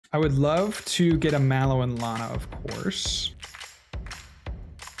I would love to get a Mallow and Lana, of course.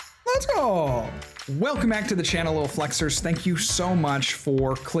 Let's go. Welcome back to the channel, little flexers. Thank you so much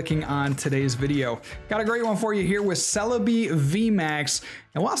for clicking on today's video. Got a great one for you here with Celebi VMAX.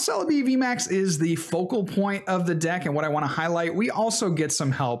 And while Celebi VMAX is the focal point of the deck and what I want to highlight, we also get some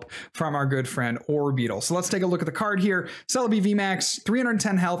help from our good friend Orbeetle. So let's take a look at the card here. Celebi VMAX,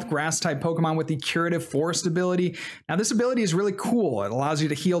 310 health, grass type Pokemon with the Curative Forest ability. Now this ability is really cool. It allows you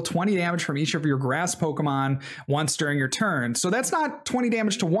to heal 20 damage from each of your grass Pokemon once during your turn. So that's not 20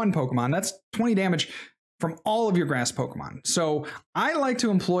 damage to one Pokemon, that's 20 damage from all of your grass Pokemon. So I like to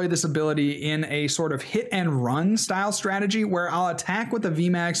employ this ability in a sort of hit and run style strategy where I'll attack with the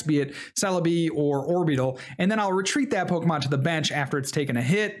VMAX, be it Celebi or Orbeetle, and then I'll retreat that Pokemon to the bench after it's taken a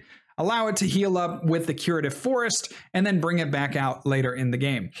hit, allow it to heal up with the Curative Forest, and then bring it back out later in the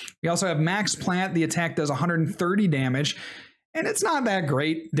game. We also have Max Plant. The attack does 130 damage. And it's not that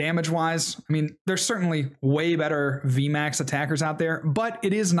great damage-wise. I mean, there's certainly way better VMAX attackers out there, but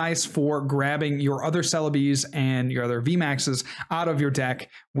it is nice for grabbing your other Celebis and your other VMAXs out of your deck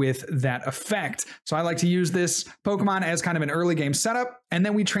with that effect. So I like to use this Pokemon as kind of an early game setup, and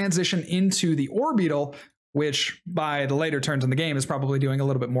then we transition into the Orbeetle, which by the later turns in the game is probably doing a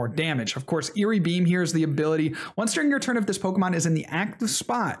little bit more damage. Of course, Eerie Beam here is the ability. Once during your turn, if this Pokemon is in the active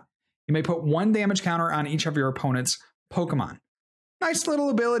spot, you may put 1 damage counter on each of your opponent's Pokemon. Nice little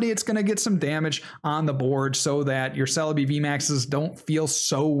ability. It's going to get some damage on the board so that your Celebi VMAXs don't feel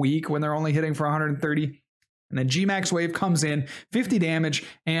so weak when they're only hitting for 130. And then G-Max Wave comes in, 50 damage,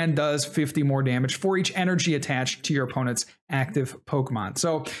 and does 50 more damage for each energy attached to your opponent's active Pokemon.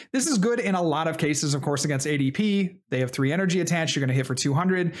 So this is good in a lot of cases, of course, against ADP. They have 3 energy attached. You're going to hit for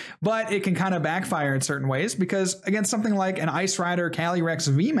 200, but it can kind of backfire in certain ways because against something like an Ice Rider Calyrex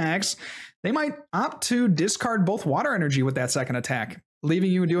VMAX, they might opt to discard both water energy with that second attack,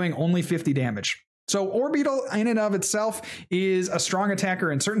 leaving you doing only 50 damage. So Orbeetle in and of itself is a strong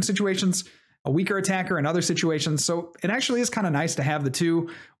attacker in certain situations, a weaker attacker in other situations. So it actually is kind of nice to have the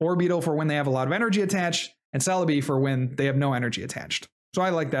two, Orbeetle for when they have a lot of energy attached and Celebi for when they have no energy attached. So I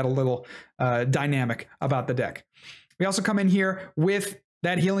like that a little dynamic about the deck. We also come in here with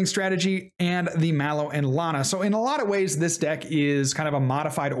that healing strategy and the Mallow and Lana. So in a lot of ways, this deck is kind of a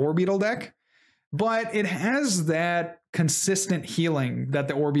modified Orbeetle deck, but it has that consistent healing that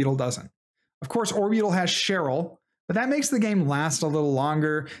the Orbeetle doesn't. Of course, Orbeetle has Cheryl, but that makes the game last a little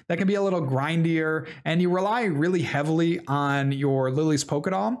longer. That can be a little grindier, and you rely really heavily on your Lillie's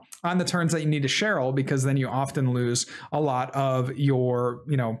Pokédoll on the turns that you need to Cheryl, because then you often lose a lot of your,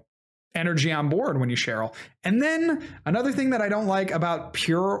 energy on board when you Cheryl. And then another thing that I don't like about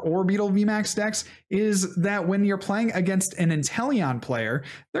pure Orbeetle VMAX decks is that when you're playing against an Inteleon player,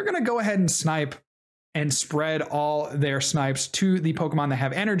 they're going to go ahead and snipe and spread all their snipes to the Pokemon that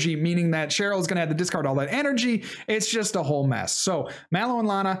have energy, meaning that Cheryl is going to have to discard all that energy. It's just a whole mess. So Mallow and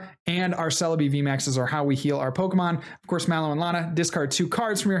Lana and our Celebi VMAXs are how we heal our Pokemon. Of course, Mallow and Lana, discard 2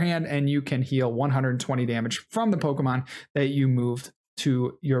 cards from your hand and you can heal 120 damage from the Pokemon that you moved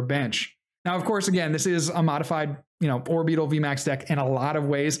to your bench. Now, of course, again, this is a modified, Orbeetle VMAX deck in a lot of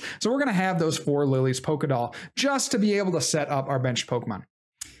ways. So we're going to have those 4 Lillie's Pokédoll just to be able to set up our bench Pokemon.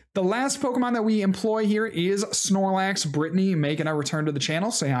 The last Pokemon that we employ here is Snorlax. Brittany making a return to the channel.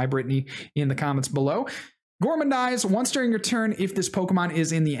 Say hi, Brittany, in the comments below. Gourmandize. Once during your turn, if this Pokemon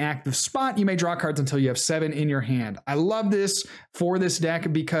is in the active spot, you may draw cards until you have 7 in your hand. I love this for this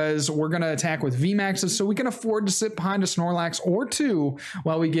deck because we're going to attack with VMAXs, so we can afford to sit behind a Snorlax or 2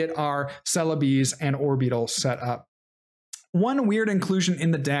 while we get our Celebis and Orbeetle set up. One weird inclusion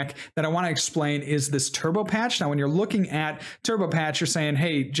in the deck that I want to explain is this Turbo Patch. Now, when you're looking at Turbo Patch, you're saying,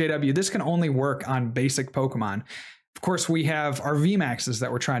 hey, JW, this can only work on basic Pokemon. Of course, we have our VMAXs that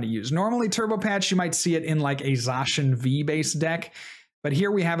we're trying to use. Normally, Turbo Patch, you might see it in like a Zacian V-based deck, but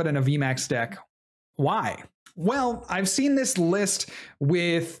here we have it in a VMAX deck. Why? Well, I've seen this list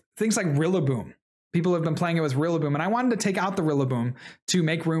with things like Rillaboom. People have been playing it with Rillaboom, and I wanted to take out the Rillaboom to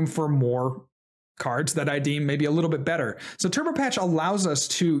make room for more cards that I deem maybe a little bit better. So Turbo Patch allows us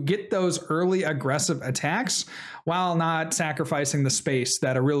to get those early aggressive attacks while not sacrificing the space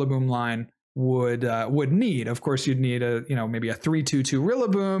that a Rillaboom line would need. Of course, you'd need a maybe a 3/2/2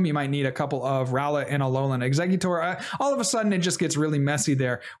 Rillaboom. You might need a couple of Rowlet and Alolan Exeggutor. All of a sudden, it just gets really messy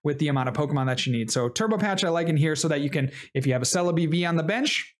there with the amount of Pokemon that you need. So Turbo Patch I like in here so that you can, if you have a Celebi V on the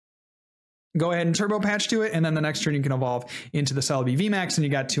bench, go ahead and Turbo Patch to it, and then the next turn you can evolve into the Celebi VMAX, and you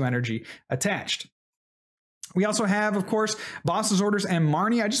got 2 energy attached. We also have, of course, Boss's Orders and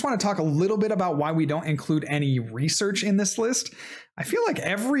Marnie. I just want to talk a little bit about why we don't include any research in this list. I feel like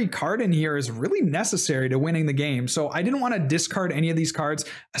every card in here is really necessary to winning the game. So I didn't want to discard any of these cards.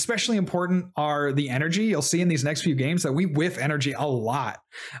 Especially important are the energy. You'll see in these next few games that we whiff energy a lot.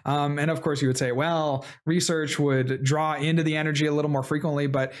 And of course you would say, well, research would draw into the energy a little more frequently,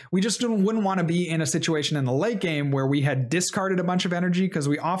 but we just wouldn't want to be in a situation in the late game where we had discarded a bunch of energy, because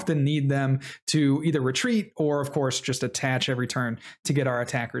we often need them to either retreat or of course just attach every turn to get our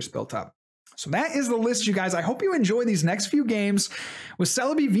attackers built up. So that is the list, you guys. I hope you enjoy these next few games with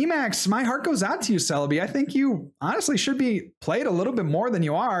Celebi VMAX. My heart goes out to you, Celebi. I think you honestly should be played a little bit more than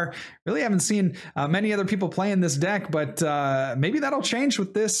you are. Really haven't seen many other people playing this deck, but maybe that'll change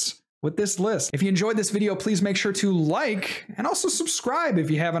with this list. If you enjoyed this video, please make sure to like and also subscribe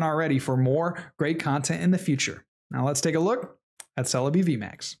if you haven't already for more great content in the future. Now let's take a look at Celebi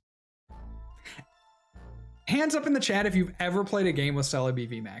VMAX. Hands up in the chat if you've ever played a game with Celebi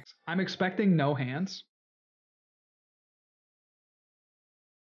VMAX. I'm expecting no hands.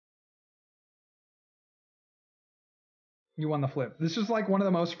 You won the flip. This is like one of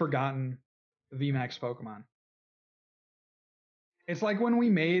the most forgotten VMAX Pokemon. It's like when we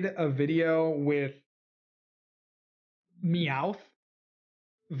made a video with Meowth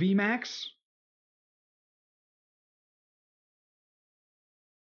VMAX.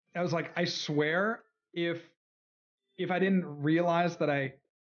 I was like, I swear, if I didn't realize that I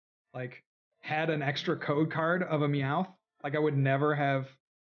like had an extra code card of a Meowth, like I would never have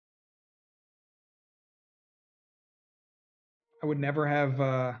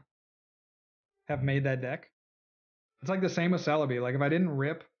made that deck. It's like the same with Celebi. Like if I didn't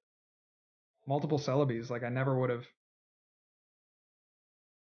rip multiple Celebis, like I never would have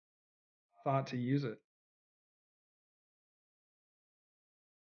thought to use it.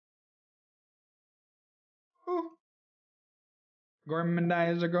 Ooh.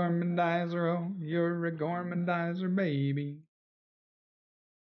 Gormandizer, Gormandizer, oh, you're a Gormandizer, baby.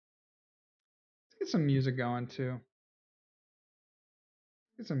 Let's get some music going too.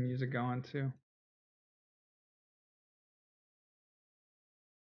 Get some music going too.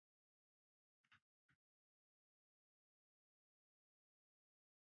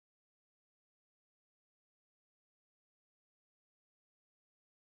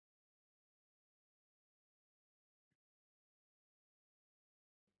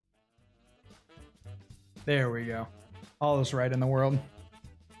 There we go. All is right in the world.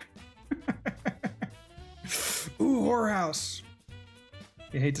 Ooh, whorehouse.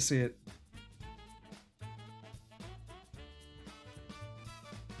 You hate to see it.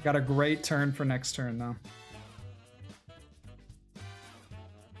 Got a great turn for next turn though.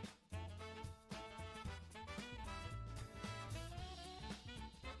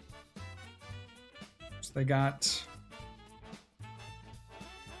 So they got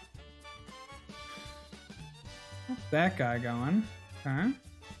that guy going. Okay.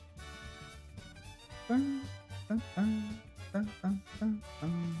 Dun, dun, dun, dun, dun, dun,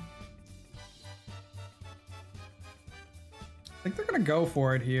 dun. I think they're gonna go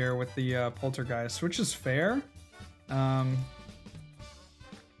for it here with the Poltergeist, which is fair. Yeah,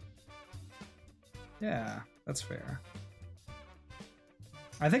 that's fair.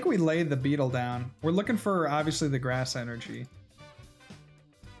 I think we laid the Beetle down. We're looking for obviously the grass energy.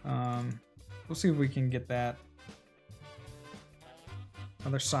 We'll see if we can get that.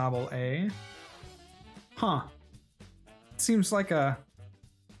 Another Sobble A. Huh. Seems like a...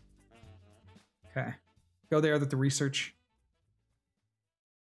 Okay. Go there with the research.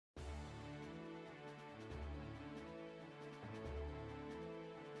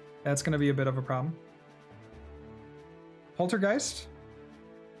 That's going to be a bit of a problem. Poltergeist.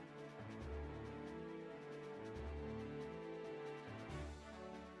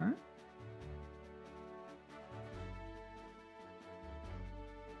 Huh?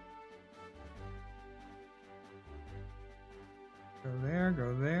 Go there,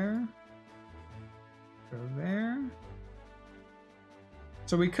 go there. Go there.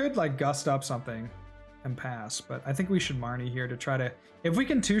 So we could like gust up something and pass, but I think we should Marnie here to try to... If we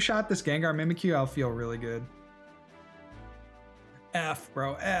can two-shot this Gengar Mimikyu, I'll feel really good. F,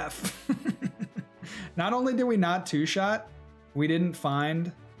 bro, F. Not only did we not two-shot, we didn't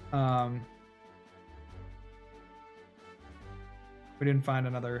find... we didn't find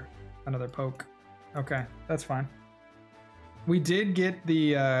another poke. Okay, that's fine. We did get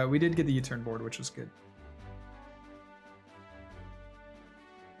the U-Turn board, which was good.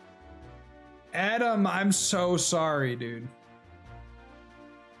 Adam, I'm so sorry, dude.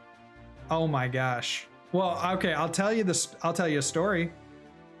 Oh my gosh. Well, okay, I'll tell you this. I'll tell you a story.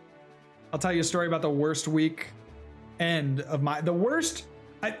 I'll tell you a story about the worst week end of my, the worst,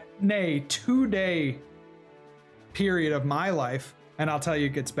 nay, 2-day period of my life And I'll tell you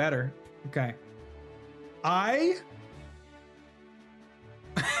it gets better. Okay. I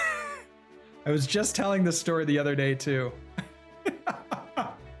was just telling this story the other day too.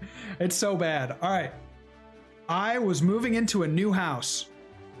 It's so bad. All right. I was moving into a new house.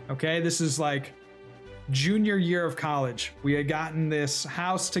 Okay. This is like junior year of college. We had gotten this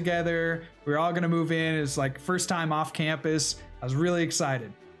house together. We were all going to move in. It's like first time off campus. I was really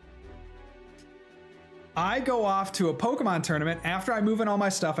excited. I go off to a Pokemon tournament. After I move in all my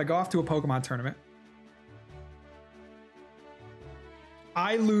stuff, I go off to a Pokemon tournament.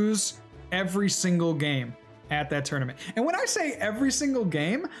 I lose every single game at that tournament. And when I say every single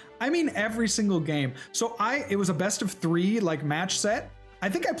game, I mean every single game. So it was a best of 3 like match set. I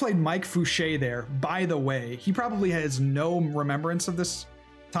think I played Mike Fouché there, by the way. He probably has no remembrance of this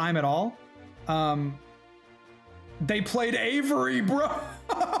time at all. They played Avery, bro.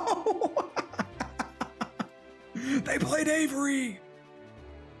 They played Avery.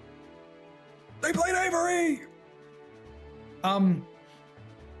 They played Avery.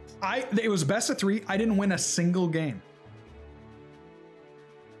 It was best of 3. I didn't win a single game.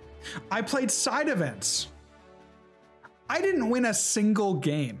 I played side events. I didn't win a single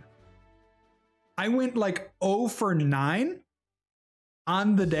game. I went like 0 for 9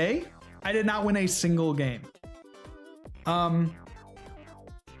 on the day. I did not win a single game. I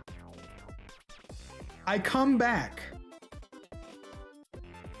come back.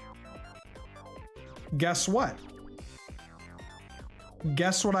 Guess what?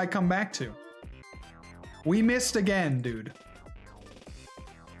 Guess what I come back to? We missed again, dude.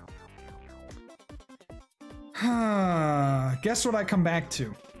 Guess what I come back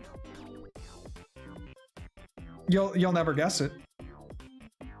to? You'll never guess it.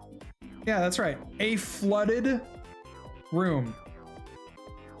 Yeah, that's right. A flooded room.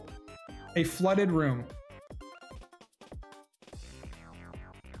 A flooded room.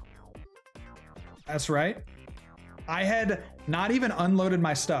 That's right. I had not even unloaded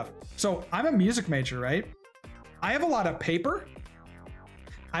my stuff. So I'm a music major, right? I have a lot of paper.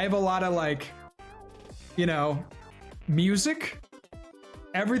 I have a lot of like, you know, music.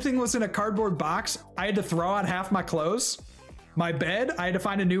 Everything was in a cardboard box. I had to throw out half my clothes. My bed, I had to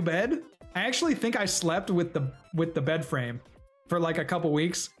find a new bed. I actually think I slept with the bed frame for like a couple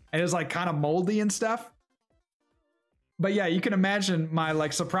weeks, and it was like kind of moldy and stuff. But yeah, you can imagine my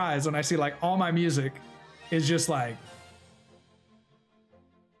like surprise when I see like all my music is just like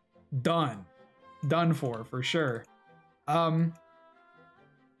done for sure. And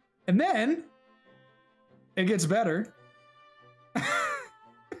then it gets better.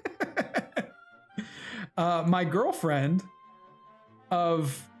 My girlfriend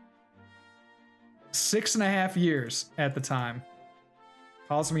of 6.5 years at the time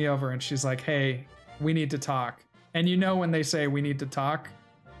calls me over and she's like, hey, we need to talk. And you know, when they say we need to talk,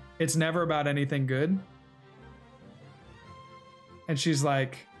 it's never about anything good. And she's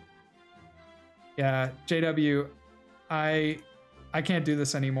like, yeah, JW, I can't do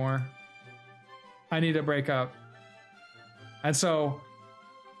this anymore. I need to break up. And so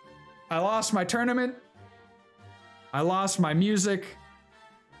I lost my tournament, I lost my music,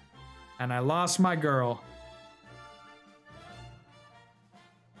 and I lost my girl.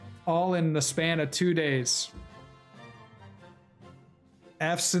 All in the span of 2 days.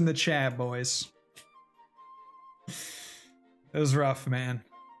 F's in the chat, boys. It was rough, man.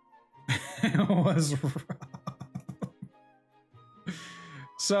 It was rough.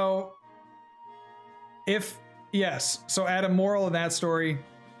 So, so at a moral of that story,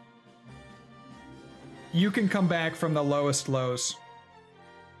 you can come back from the lowest lows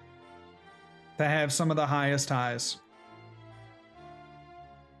to have some of the highest highs.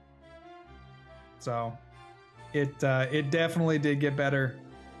 So it definitely did get better.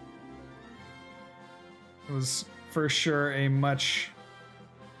 It was for sure a much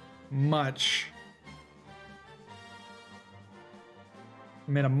I'm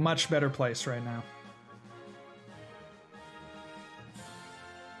in a much better place right now.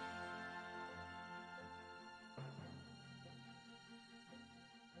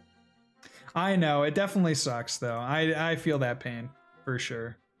 I know, it definitely sucks though. I feel that pain for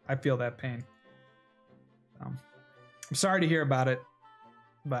sure. I feel that pain. I'm sorry to hear about it,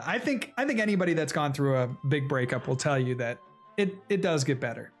 but I think anybody that's gone through a big breakup will tell you that it does get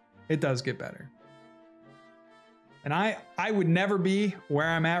better. It does get better. And I would never be where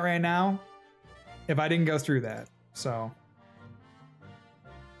I'm at right now if I didn't go through that. So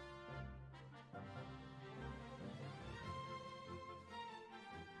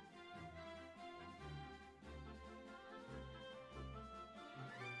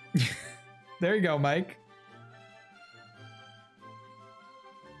there you go, Mike.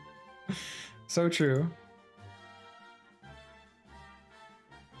 So true.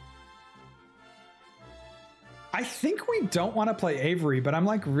 I think we don't want to play Avery, but I'm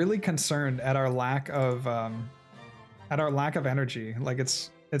like really concerned at our lack of energy. Like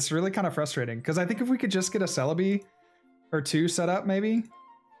it's really kind of frustrating because I think if we could just get a Celebi or two set up, maybe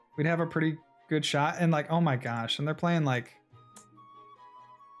we'd have a pretty good shot. And like, oh my gosh, and they're playing like,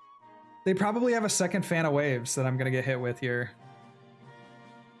 they probably have a second fan of waves that I'm gonna get hit with here.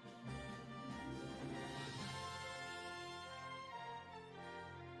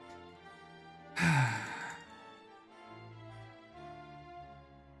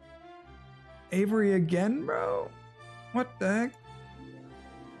 Avery again, bro? What the heck?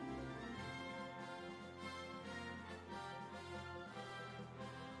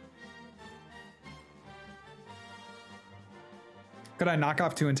 Could I knock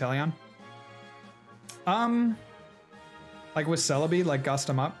off 2 Inteleon? Like with Celebi, like gust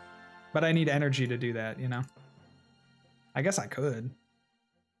them up. But I need energy to do that, you know? I guess I could.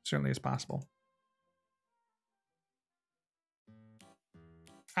 Certainly is possible.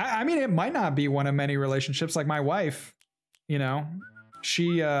 I mean, it might not be one of many relationships. Like my wife, you know,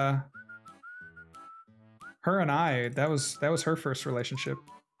 she, her and I, that was her first relationship.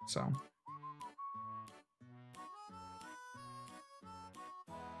 So.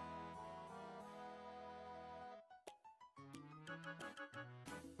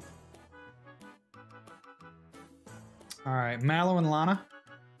 All right, Mallow and Lana.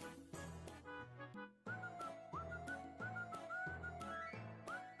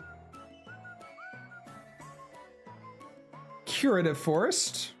 Curative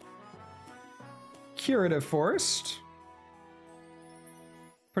Forest. Curative Forest.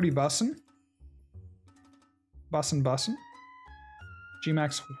 Pretty bussin'. Bussin'.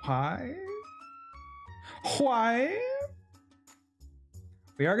 VMAX why? Why?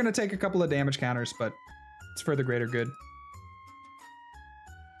 We are going to take a couple of damage counters, but it's for the greater good.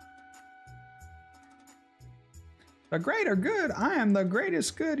 The greater good. I am the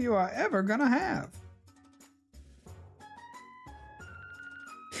greatest good you are ever going to have.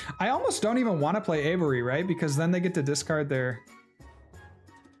 I almost don't even want to play Avery, right? Because then they get to discard their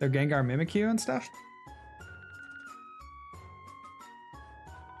Gengar Mimikyu and stuff.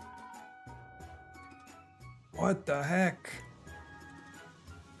 What the heck?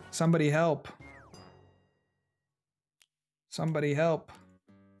 Somebody help. Somebody help.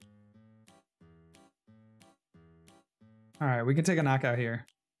 All right, we can take a knockout here.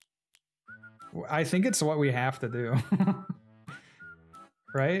 I think it's what we have to do.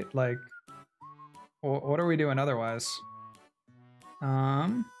 Right? Like, what are we doing otherwise?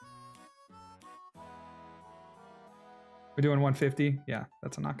 We're doing 150. Yeah,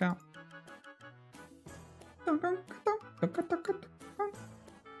 that's a knockout.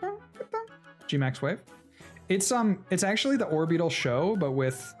 VMAX Wave. It's actually the Orbeetle show, but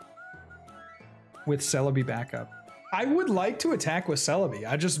with Celebi backup. I would like to attack with Celebi.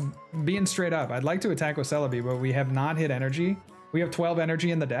 I just being straight up. I'd like to attack with Celebi, but we have not hit energy. We have 12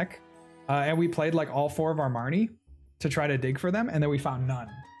 energy in the deck, and we played like all 4 of our Marnie to try to dig for them, and then we found none.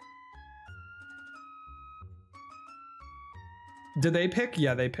 Did they pick?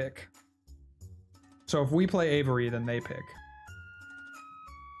 Yeah, they pick. So if we play Avery, then they pick.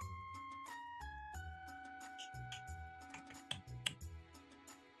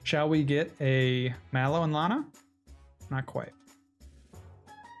 Shall we get a Mallow and Lana? Not quite.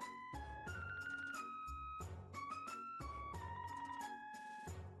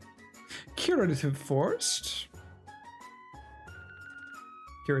 Curative Forest.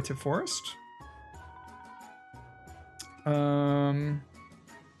 Curative Forest. Are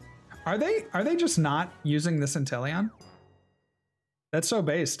they just not using this Inteleon? That's so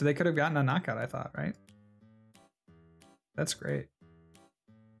based. They could have gotten a knockout, I thought, right? That's great.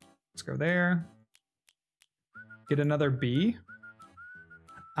 Let's go there. Get another B.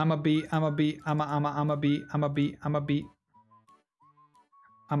 I'm a B. I'm a B. I'm a B. I'm a B. I'm a B.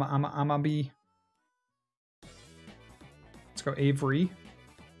 I'm a B. Let's go Avery.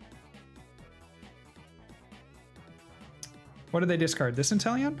 What did they discard? This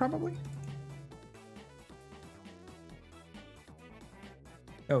Inteleon, probably?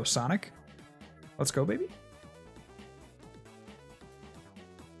 Oh, Sonic. Let's go, baby.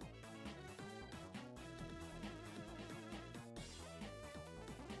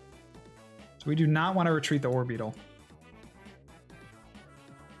 So we do not want to retreat the Orbeetle.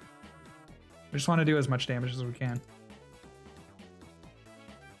 We just want to do as much damage as we can.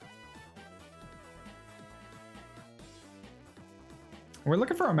 We're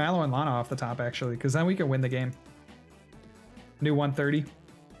looking for a Mallow and Lana off the top, actually, because then we can win the game. New 130.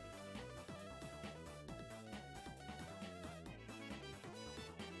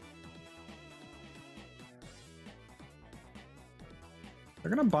 They're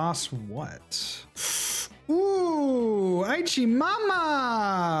gonna boss what? Ooh, Aichi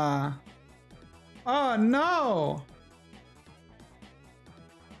Mama! Oh no!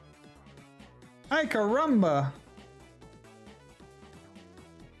 Ay caramba!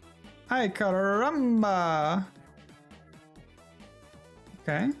 Ay caramba!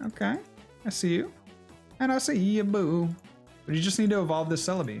 Okay, okay. I see you. And I see you, boo. But you just need to evolve this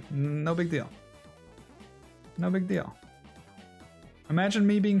Celebi. No big deal. No big deal. Imagine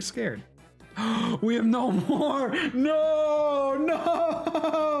me being scared. We have no more! No!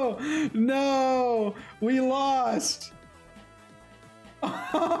 No! No! We lost!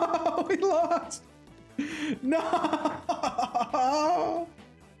 Oh, we lost! No!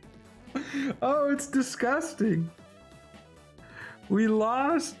 Oh, it's disgusting. We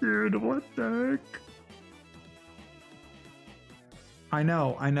lost, dude. What the heck? I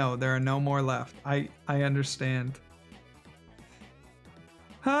know. There are no more left. I understand.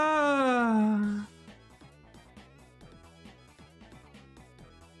 Ah.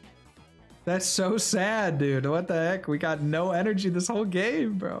 That's so sad, dude. What the heck? We got no energy this whole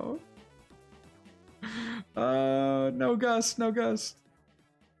game, bro. No gust, no gust.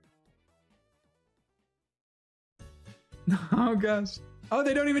 No gust. Oh,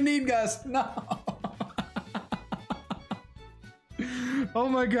 they don't even need gust. No. Oh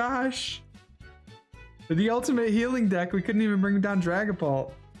my gosh. The ultimate healing deck. We couldn't even bring down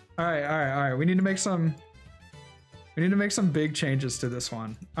Dragapult. All right. We need to make some big changes to this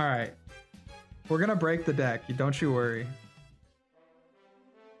one. All right. We're gonna break the deck. Don't you worry.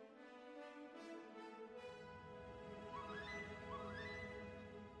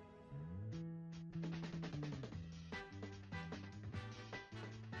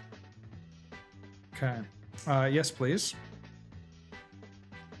 Okay. Yes, please.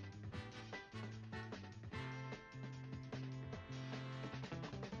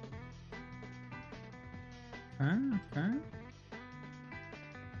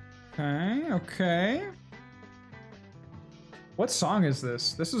 Okay. What song is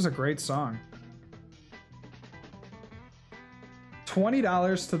this? This is a great song.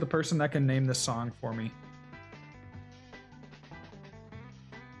 $20 to the person that can name this song for me.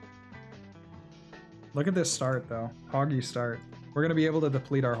 Look at this start, though. Hoggy start. We're gonna be able to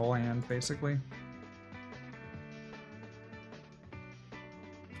deplete our whole hand, basically.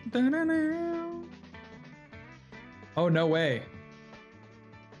 Oh, no way.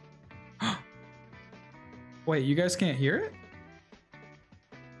 Wait, you guys can't hear it?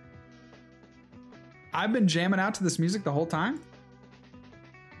 I've been jamming out to this music the whole time?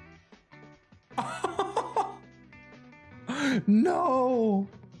 No!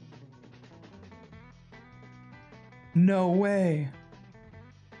 No way.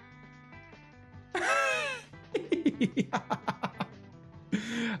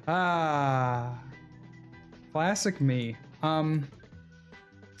 Classic me.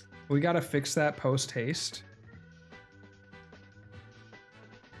 We gotta fix that post haste.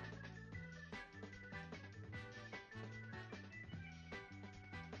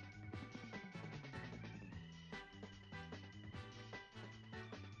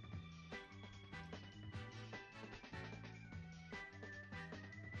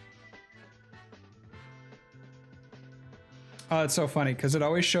 Oh, it's so funny because it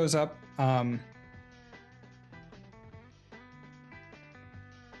always shows up.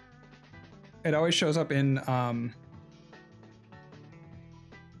 It always shows up in. How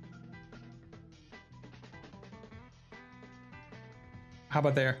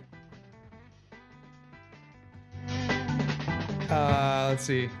about there? Let's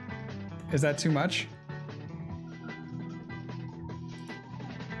see. Is that too much?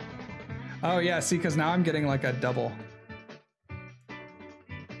 Oh yeah, see, because now I'm getting like a double.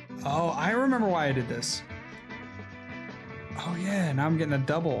 Oh, I remember why I did this. Oh yeah, now I'm getting a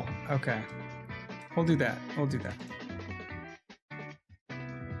double. Okay. We'll do that. We'll do that.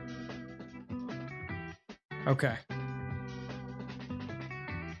 Okay.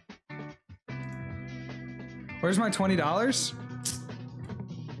 Where's my $20?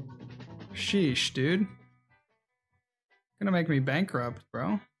 Sheesh, dude. Gonna make me bankrupt,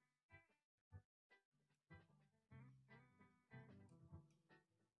 bro.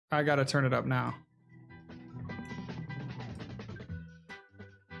 I gotta turn it up now.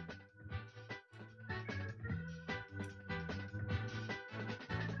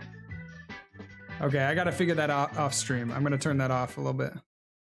 Okay, I gotta figure that out off stream. I'm gonna turn that off a little bit.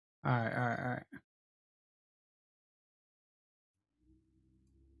 All right.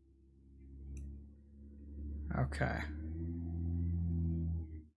 Okay.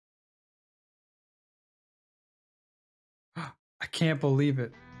 I can't believe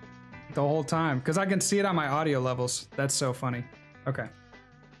it. The whole time. Because I can see it on my audio levels. That's so funny. Okay.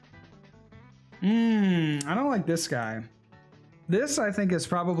 I don't like this guy. This, I think, is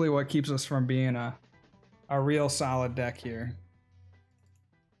probably what keeps us from being a real solid deck here.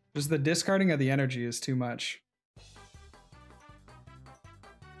 Just the discarding of the energy is too much.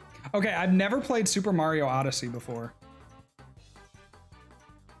 Okay, I've never played Super Mario Odyssey before.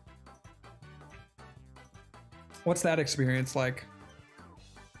 What's that experience like?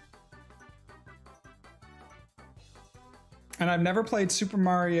 And I've never played Super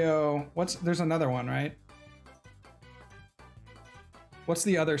Mario... There's another one, right? What's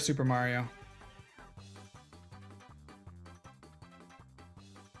the other Super Mario?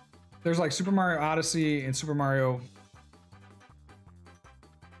 There's like Super Mario Odyssey and Super Mario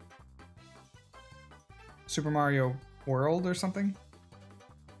World or something.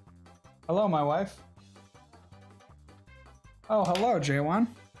 Hello, my wife. Oh, hello, J1.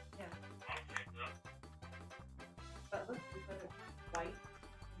 Yeah. But look, we put it white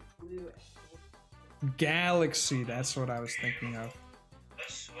and blue and gold. Galaxy, that's what I was thinking of.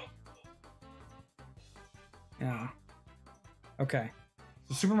 Yeah. Okay.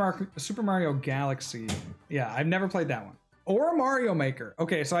 So Super Mario Galaxy. Yeah, I've never played that one. Or Mario Maker.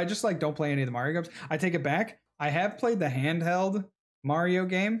 Okay, so I just like don't play any of the Mario games. I take it back. I have played the handheld Mario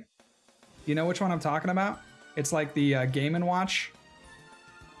game. You know which one I'm talking about? It's like the Game & Watch.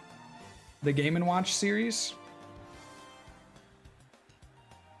 The Game & Watch series.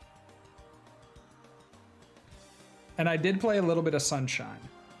 And I did play a little bit of Sunshine.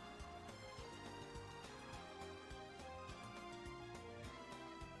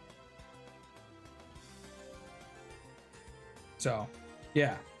 So,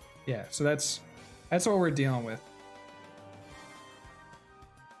 yeah. So that's what we're dealing with.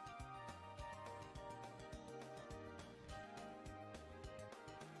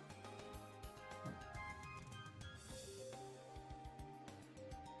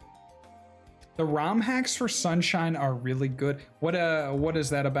 The ROM hacks for Sunshine are really good. What is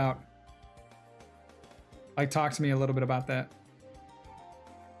that about? Like, talk to me a little bit about that.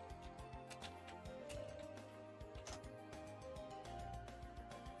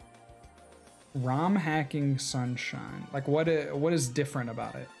 ROM hacking Sunshine. Like, what is different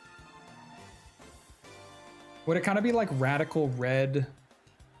about it? Would it kind of be like Radical Red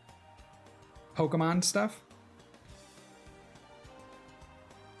Pokemon stuff?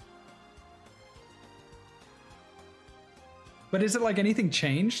 But is it like anything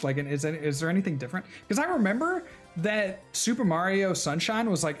changed? Like, is there anything different? Because I remember that Super Mario Sunshine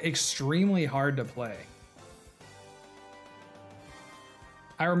was like extremely hard to play.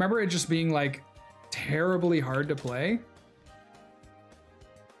 I remember it just being like terribly hard to play.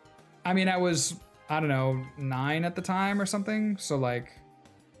 I mean, I was, I don't know, 9 at the time or something. So like,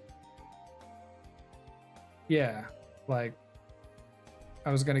 yeah, like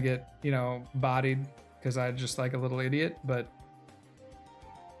I was gonna get, you know, bodied because I just like a little idiot, but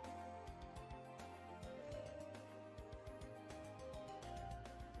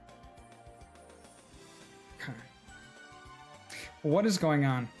what is going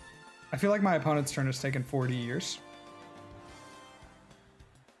on? I feel like my opponent's turn has taken 40 years.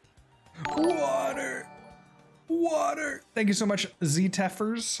 Water! Water! Thank you so much,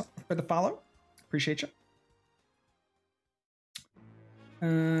 Z-Teffers, for the follow. Appreciate you.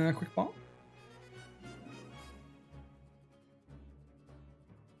 Quick ball.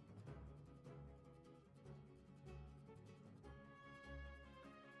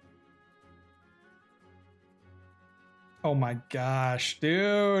 Oh my gosh,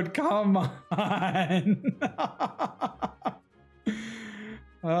 dude, come on.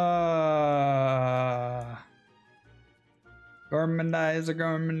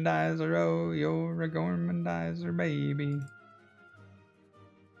 Gormandizer, oh, you're a Gormandizer, baby.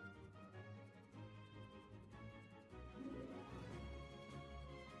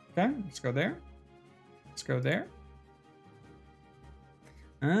 Okay, let's go there. Let's go there.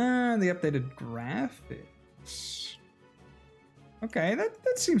 The updated graphics. Okay,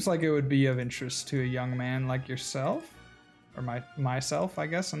 that seems like it would be of interest to a young man like yourself. Or myself, I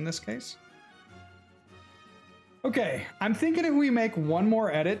guess, in this case. Okay, I'm thinking if we make one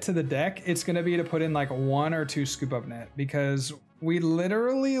more edit to the deck, it's going to be to put in like 1 or 2 scoop up net. Because we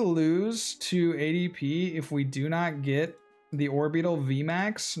literally lose to ADP if we do not get the Orbeetle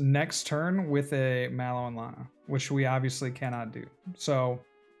VMAX next turn with a Mallow Lana. Which we obviously cannot do. So,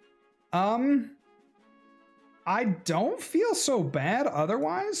 I don't feel so bad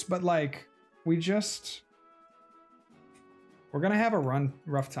otherwise, but like, we're gonna have a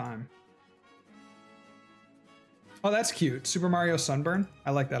rough time. Oh, that's cute. Super Mario Sunburn.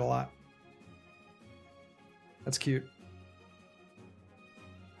 I like that a lot. That's cute.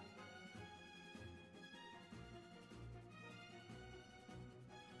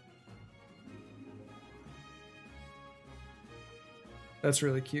 That's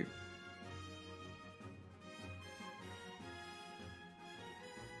really cute.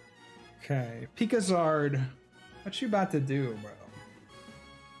 Okay, Pikazard, what you about to do, bro?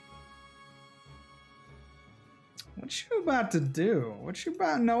 What you about to do? What you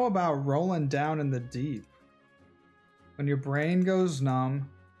about know about rolling down in the deep? When your brain goes numb,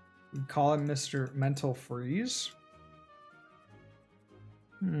 you call it Mr. Mental Freeze?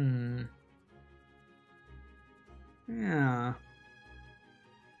 Yeah.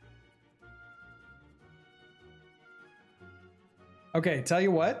 Okay, tell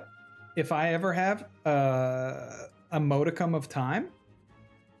you what. If I ever have a modicum of time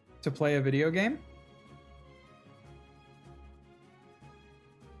to play a video game,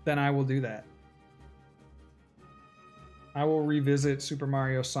 then I will do that. I will revisit Super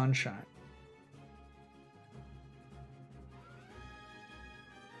Mario Sunshine.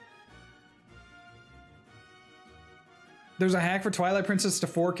 There's a hack for Twilight Princess to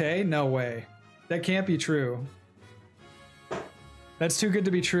 4K? No way. That can't be true. That's too good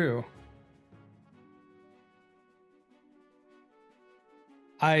to be true.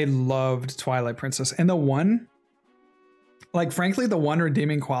 I loved Twilight Princess. And the one, like, frankly, the one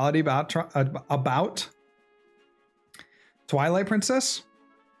redeeming quality about Twilight Princess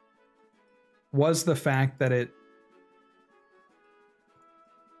was the fact that it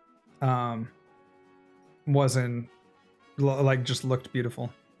wasn't, like, just looked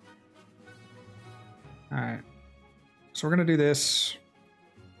beautiful. All right. So we're going to do this.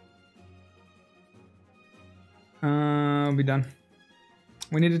 We'll be done.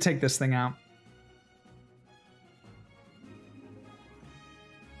 We need to take this thing out.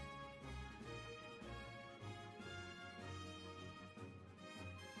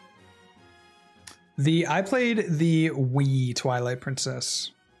 I played the Wii Twilight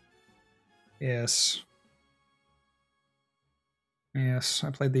Princess. Yes. Yes, I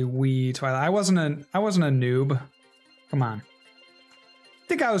played the Wii Twilight. I wasn't a noob. Come on.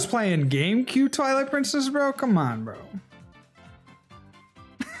 Think I was playing GameCube Twilight Princess, bro? Come on, bro.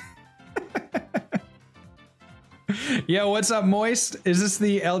 Yo, what's up, Moist? Is this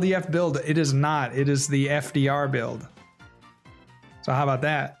the LDF build? It is not. It is the FDR build. So how about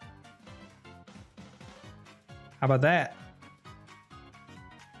that? How about that?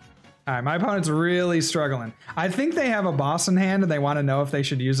 All right, my opponent's really struggling. I think they have a boss in hand and they want to know if they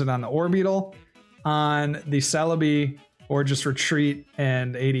should use it on the Orbeetle, on the Celebi, or just retreat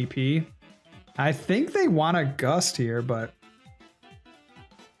and ADP. I think they want a Gust here, but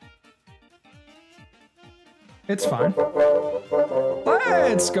it's fine.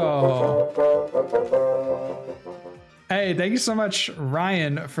 Let's go. Hey, thank you so much,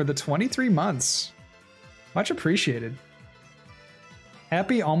 Ryan, for the 23 months. Much appreciated.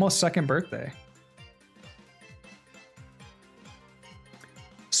 Happy almost second birthday.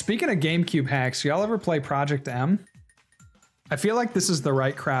 Speaking of GameCube hacks, y'all ever play Project M? I feel like this is the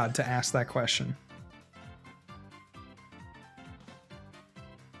right crowd to ask that question.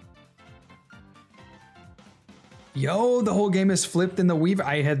 Yo, the whole game is flipped in the Weave.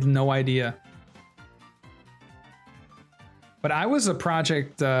 I had no idea. But I was a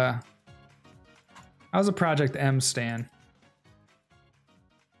Project M stan.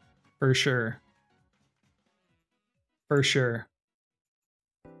 For sure. For sure.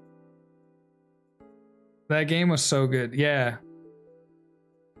 That game was so good. Yeah.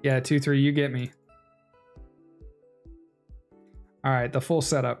 Yeah, 2-3, you get me. All right, the full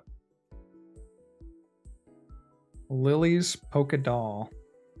setup. Lillie's Polka Doll.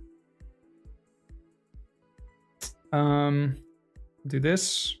 Do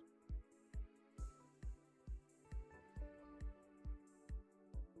this.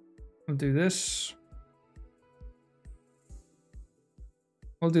 We'll do this.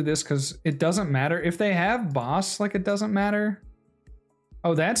 We'll do this because it doesn't matter. If they have boss, like, it doesn't matter.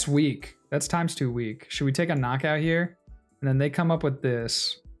 Oh, that's weak. That's ×2 weak. Should we take a knockout here? And then they come up with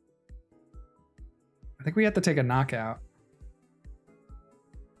this. I think we have to take a knockout.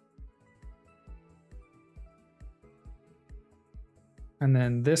 And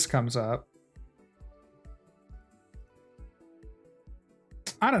then this comes up.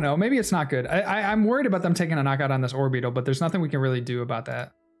 I don't know. Maybe it's not good. I'm worried about them taking a knockout on this Orbeetle, but there's nothing we can really do about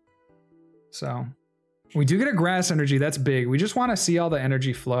that. So we do get a grass energy. That's big. We just want to see all the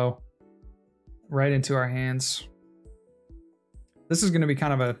energy flow right into our hands. This is going to be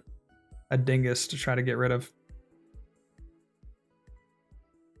kind of a dingus to try to get rid of.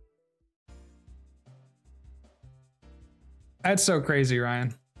 That's so crazy,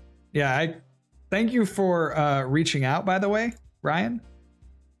 Ryan. Yeah, I thank you for reaching out, by the way, Ryan.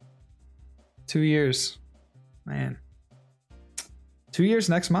 2 years. Man. 2 years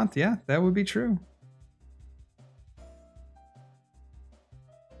next month. Yeah, that would be true.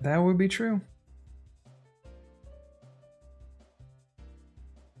 That would be true.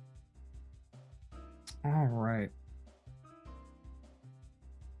 All right.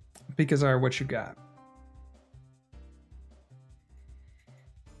 Because what you got?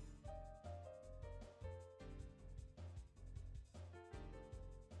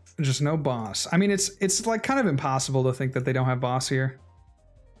 Just no boss. I mean, it's like kind of impossible to think that they don't have boss here.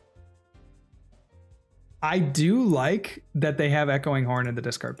 I do like that they have Echoing Horn in the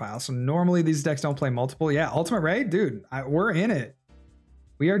discard pile. So normally these decks don't play multiple. Yeah, Ultimate Ray, dude, we're in it.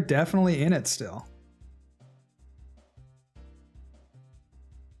 We are definitely in it still.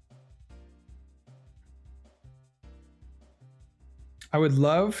 I would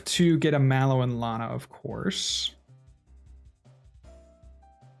love to get a Mallow and Lana, of course.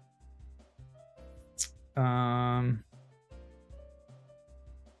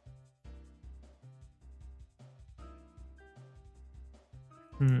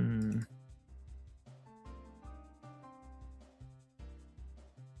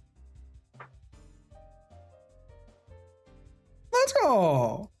 Let's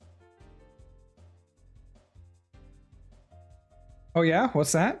go. Oh yeah,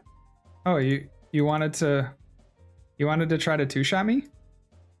 what's that? Oh, you wanted to try to two-shot me?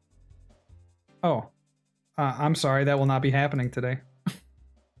 Oh, I'm sorry, that will not be happening today.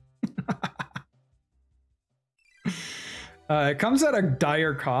 It comes at a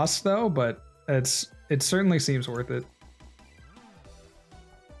dire cost though, but it certainly seems worth it.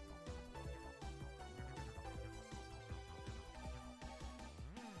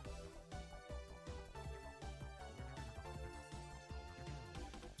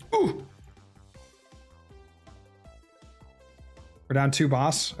 Ooh. We're down 2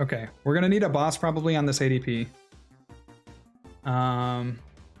 boss. Okay, we're gonna need a boss probably on this ADP.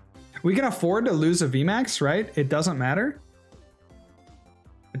 We can afford to lose a VMAX, right? It doesn't matter.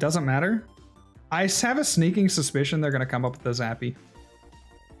 It doesn't matter. I have a sneaking suspicion they're gonna come up with a Zappy.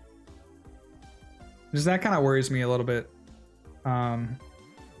 Just that kind of worries me a little bit. They're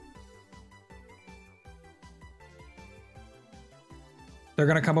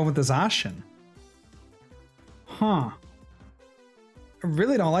gonna come up with the Zacian. Huh. I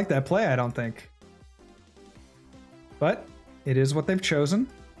really don't like that play, I don't think. But it is what they've chosen.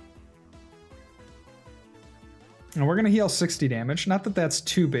 And we're gonna heal 60 damage. Not that that's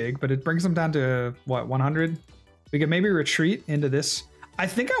too big, but it brings them down to, what, 100? We could maybe retreat into this. I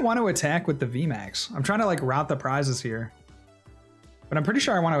think I want to attack with the VMAX. I'm trying to like route the prizes here. But I'm pretty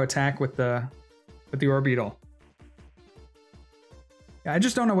sure I want to attack with the Orbeetle. Yeah, I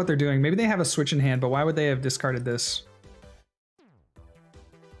just don't know what they're doing. Maybe they have a switch in hand, but why would they have discarded this?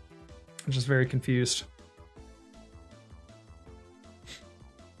 I'm just very confused.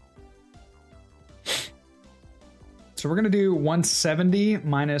 So we're gonna do 170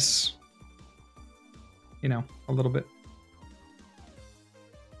 minus, you know, a little bit.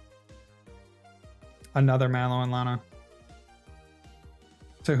 Another Mallow and Lana.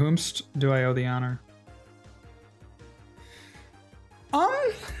 To whomst do I owe the honor?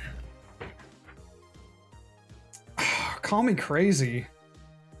 Call me crazy.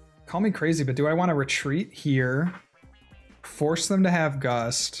 Call me crazy, but do I want to retreat here? Force them to have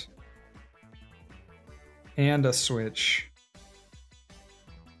Gust. And a switch.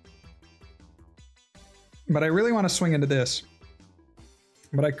 But I really want to swing into this.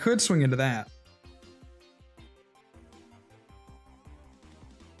 But I could swing into that.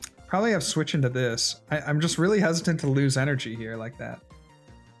 Probably have switch into this. I'm just really hesitant to lose energy here like that.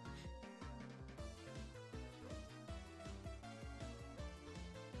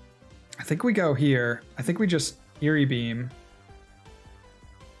 I think we go here. I think we just Eerie Beam.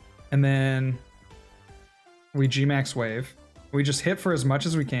 And then we G-Max Wave. We just hit for as much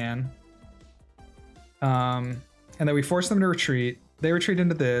as we can. And then we force them to retreat. They retreat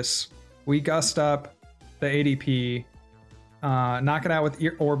into this. We gust up the ADP. Knock it out with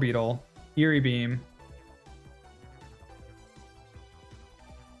Orbeetle. Eerie Beam.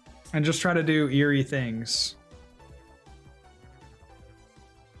 And just try to do eerie things.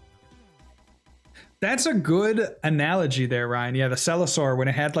 That's a good analogy there, Ryan. Yeah, the Celosaur, when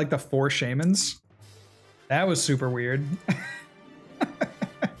it had like the 4 Shamans. That was super weird.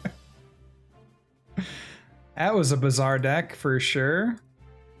 That was a bizarre deck for sure.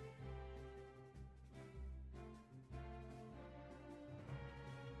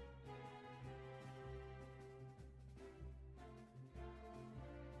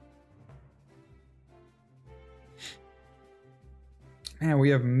 Man, we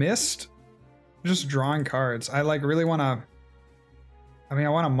have missed just drawing cards. I like really want to... I mean, I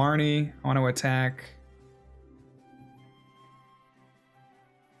want a Marnie. I want to attack.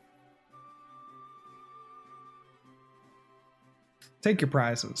 Take your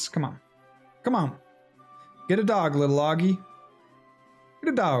prizes. Come on. Come on. Get a dog, little Augie.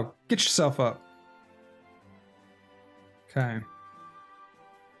 Get a dog. Get yourself up. Okay.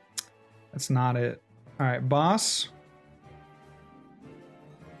 That's not it. All right, boss.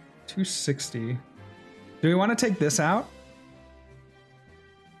 260. Do we want to take this out?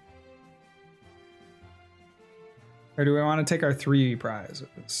 Or do we want to take our 3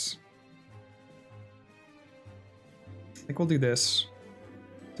 prizes? I think we'll do this.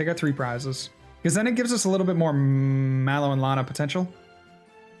 Take our 3 prizes. Because then it gives us a little bit more Mallow and Lana potential.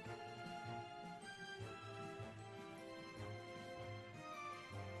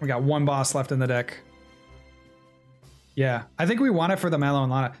 We got 1 boss left in the deck. Yeah, I think we want it for the Mallow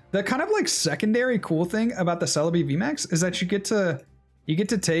and Lana. The kind of like secondary cool thing about the Celebi VMAX is that you get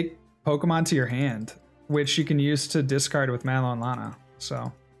to take Pokemon to your hand, which you can use to discard with Mallow and Lana.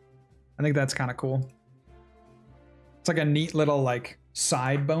 So I think that's kind of cool. It's like a neat little like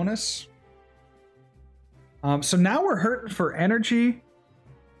side bonus. So now we're hurting for energy.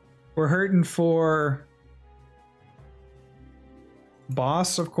 We're hurting for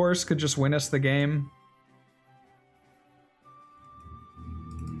boss, of course, could just win us the game.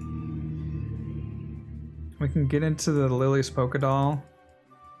 We can get into the Lillie's Pokédoll.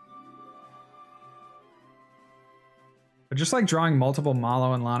 But just like drawing multiple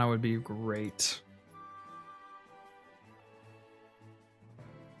Mallow and Lana would be great.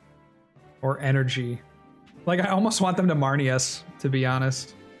 Or energy. Like, I almost want them to Marnie us, to be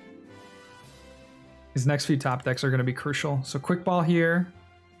honest. These next few top decks are going to be crucial. So quick ball here.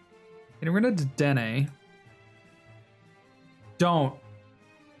 And we're going to Dene. Don't.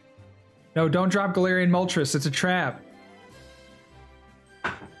 No, don't drop Galarian Moltres. It's a trap.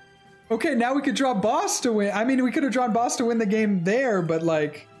 Okay, now we could draw boss to win. I mean, we could have drawn boss to win the game there, but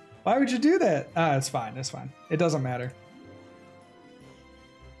like, why would you do that? Ah, it's fine. It's fine. It doesn't matter.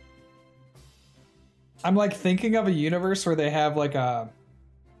 I'm like thinking of a universe where they have like a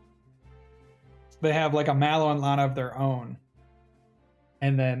Mallow and Lana of their own.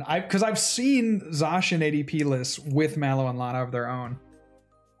 And then because I've seen Zacian ADP lists with Mallow and Lana of their own.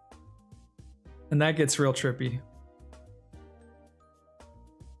 And that gets real trippy.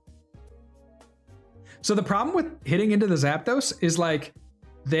 So the problem with hitting into the Zapdos is like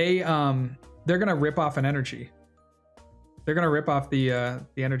they're gonna rip off an energy. They're gonna rip off the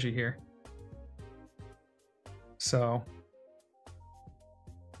energy here. So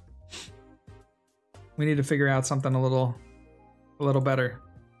we need to figure out something a little better.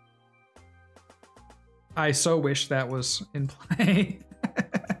 I so wish that was in play.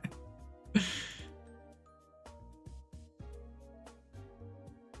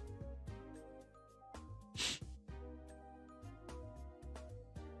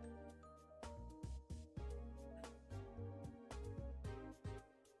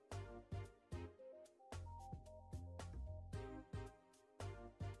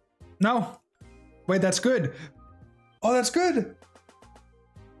 No. Wait, that's good. Oh, that's good.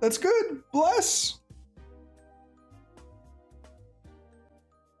 That's good. Bless.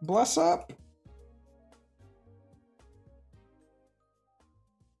 Bless up.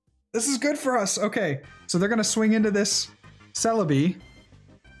 This is good for us. Okay, so they're going to swing into this Celebi.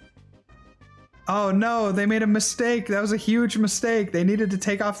 Oh no, they made a mistake. That was a huge mistake. They needed to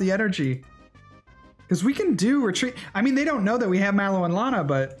take off the energy. Because we can do retreat. I mean, they don't know that we have Mallow and Lana,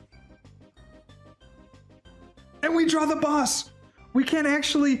 but... And we draw the boss. We can't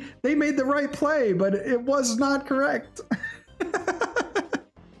actually... They made the right play, but it was not correct.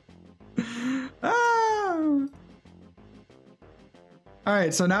 Ah. All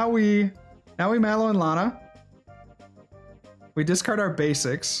right, so now we Mallow and Lana. We discard our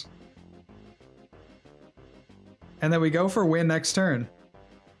basics. And then we go for win next turn.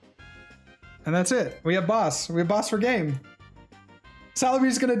 And that's it. We have boss. We have boss for game.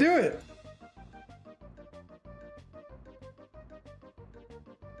 Celebi's gonna do it.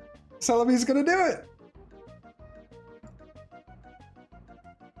 Celebi's gonna do it.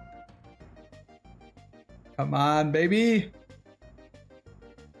 Come on, baby.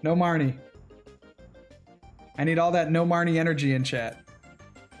 No Marnie. I need all that no Marnie energy in chat.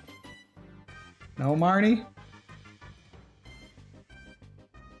 No Marnie.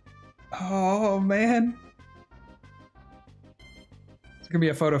 Oh, man. It's gonna be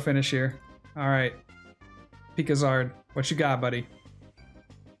a photo finish here. All right. Pikazard, what you got, buddy?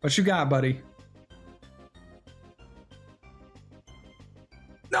 What you got, buddy?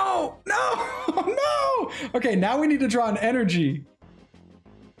 No, no, no. Okay, now we need to draw an energy.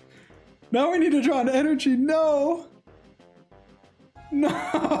 Now we need to draw an energy. No.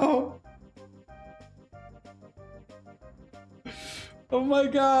 No. Oh my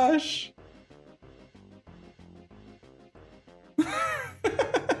gosh.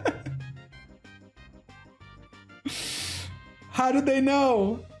 How did they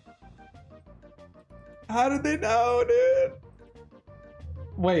know? How did they know, dude?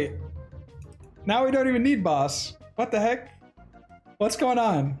 Wait. Now we don't even need boss. What the heck? What's going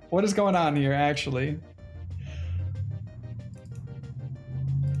on? What is going on here, actually?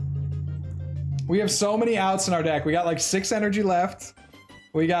 We have so many outs in our deck. We got like 6 energy left.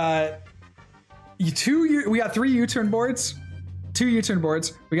 We got 3 U-Turn boards. 2 U-Turn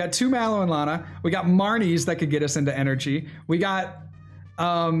boards. We got 2 Mallow and Lana. We got Marnies that could get us into energy. We got,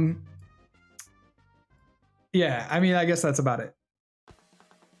 yeah, I mean, I guess that's about it.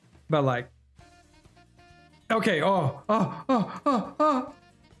 But like, okay,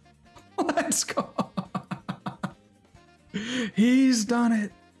 let's go. He's done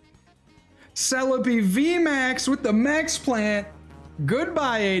it. Celebi VMAX with the Max Plant.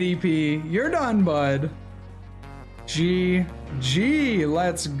 Goodbye, ADP. You're done, bud. GG.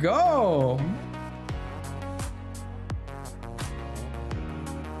 Let's go.